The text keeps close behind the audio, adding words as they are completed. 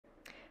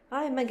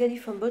Hi, Magali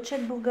from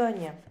Boatshed,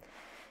 Bourgogne.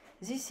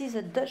 This is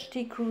a Dutch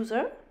tea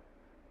cruiser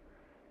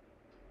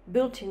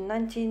built in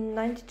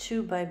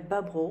 1992 by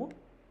BABRO,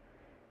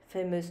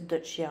 famous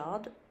Dutch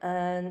yard,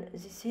 and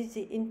this is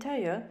the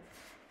interior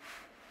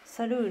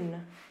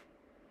saloon,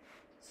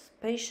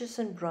 spacious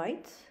and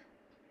bright.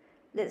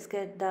 Let's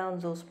get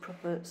down those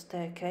proper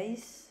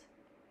staircase.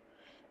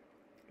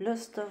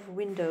 Lots of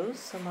windows,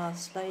 some are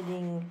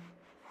sliding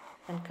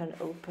and can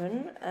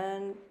open,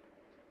 and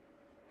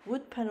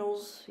wood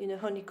panels in a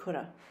honey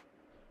color.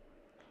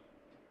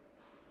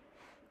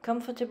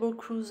 Comfortable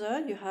cruiser,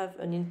 you have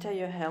an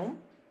interior helm.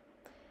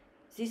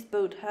 This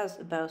boat has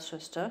a bow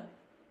thruster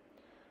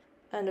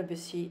and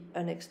obviously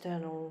an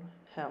external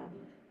helm.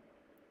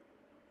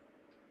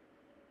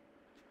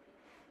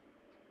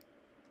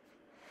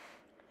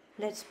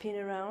 Let's spin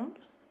around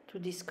to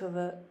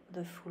discover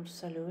the full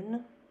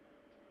saloon.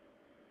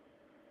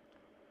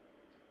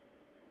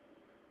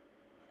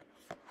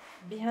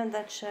 Behind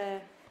that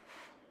chair,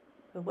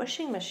 a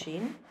washing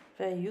machine,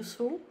 very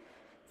useful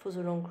for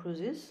the long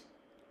cruises.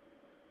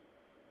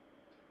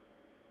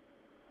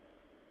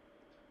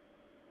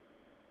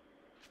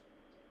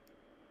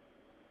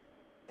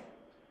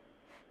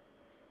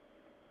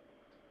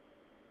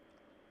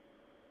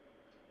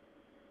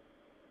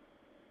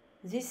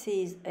 This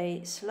is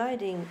a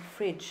sliding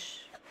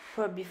fridge,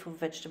 probably for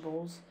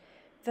vegetables.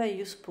 Very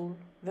useful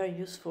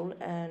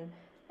and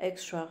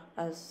extra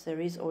as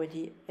there is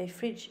already a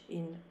fridge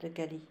in the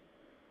galley.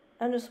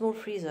 And a small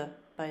freezer,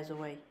 by the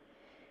way,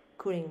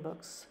 cooling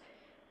box.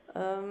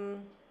 Galley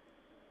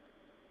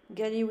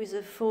with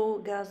a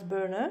 4 gas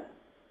burner,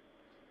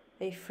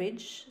 a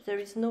fridge. There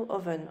is no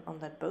oven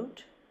on that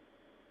boat.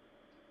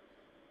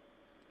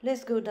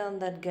 Let's go down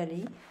that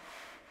galley.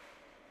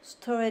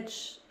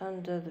 Storage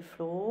under the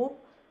floor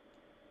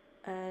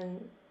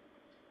and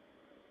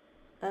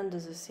under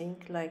the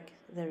sink, like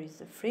there is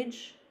the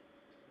fridge,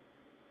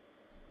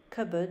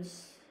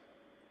 cupboards,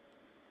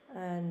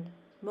 and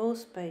more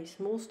space,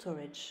 more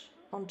storage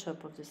on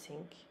top of the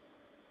sink.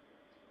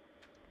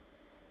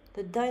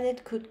 The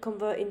dinette could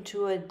convert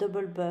into a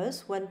double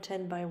berth,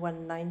 110 by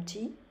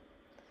 190,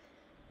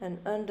 and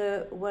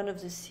under one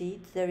of the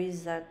seats there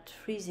is that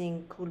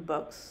freezing cool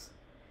box,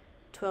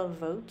 12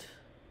 volt.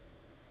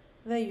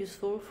 Very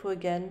useful for,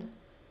 again,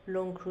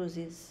 long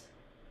cruises.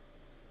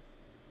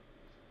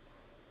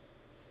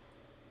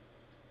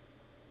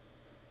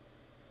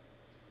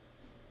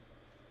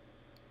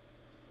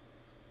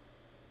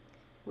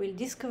 We'll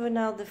discover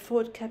now the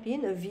forward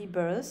cabin, a V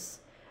berth,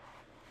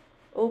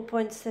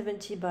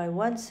 0.70 by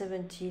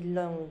 170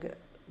 long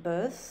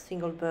berth,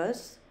 single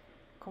berth,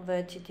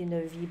 converted in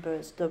a V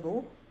berth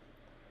double.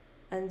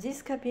 And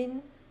this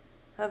cabin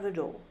have a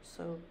door,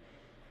 so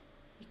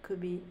it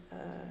could be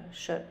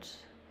shut.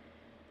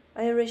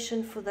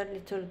 Aeration for that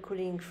little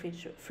cooling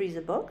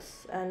freezer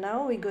box. And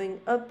now we're going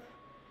up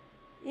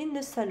in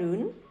the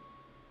saloon.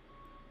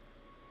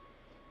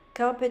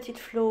 Carpeted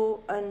floor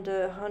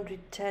under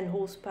 110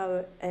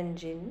 horsepower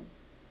engine.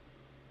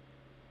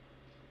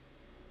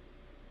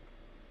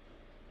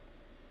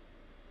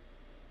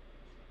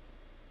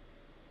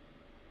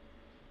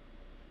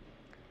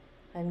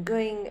 And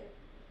going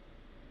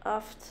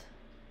aft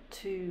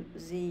to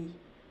the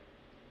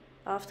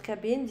aft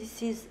cabin,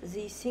 this is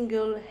the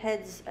single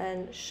heads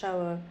and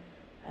shower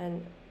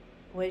and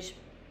wash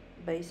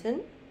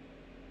basin.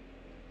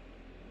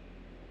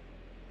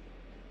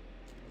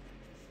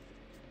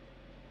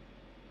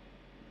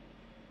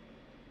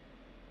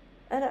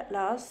 And at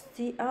last,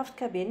 the aft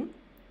cabin,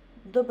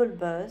 double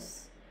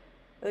berth,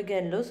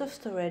 again lots of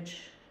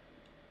storage,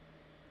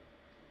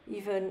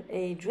 even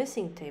a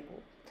dressing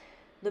table.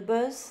 The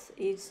berth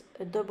is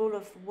a double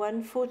of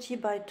 140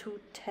 by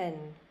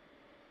 210.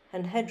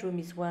 And headroom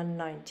is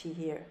 190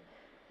 here.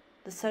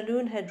 The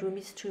saloon headroom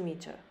is 2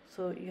 meters,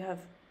 so you have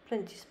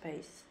plenty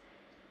space.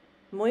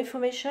 More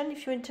information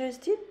if you're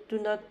interested, do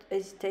not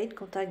hesitate,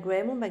 contact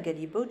Graham or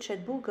Magali,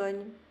 Boatshed,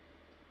 Bourgogne.